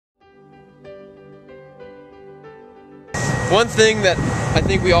One thing that I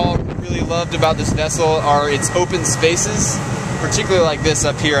think we all really loved about this vessel are its open spaces, particularly like this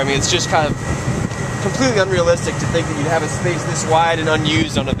up here. I mean, it's just kind of completely unrealistic to think that you'd have a space this wide and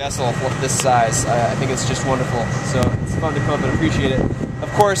unused on a vessel this size. I think it's just wonderful. So it's fun to come up and appreciate it. Of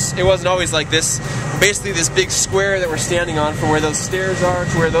course, it wasn't always like this. Basically, this big square that we're standing on, from where those stairs are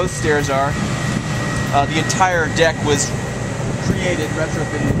to where those stairs are, the entire deck was created,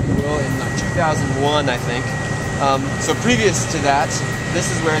 retrofitted, if you will, in 2001, I think. So previous to that, this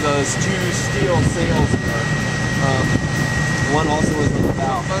is where those two steel sails were. One also was on the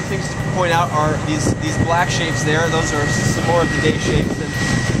bow. Other things to point out are these black shapes there. Those are some more of the day shapes. And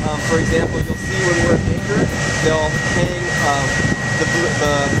for example, you'll see when we're at anchor, they'll hang the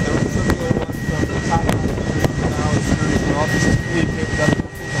circular one from the top of the bow and stern as well. This is to communicate with other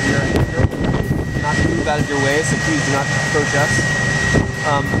vessels when you're at anchor. Not to move out of your way, so please do not approach us.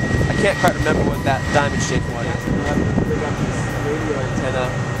 I can't quite remember what that diamond shape was. They got this radio antenna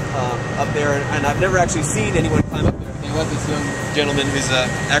up there, and I've never actually seen anyone climb up there. There was this young gentleman who's an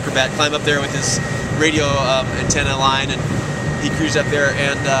acrobat climb up there with his radio antenna line, and he cruised up there.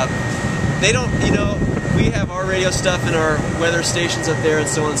 And they don't, you know, we have our radio stuff and our weather stations up there and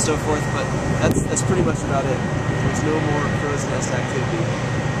so on and so forth, but that's pretty much about it. There's no more crow's nest activity.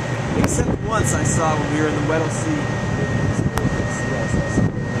 Except once I saw when we were in the Weddell Sea.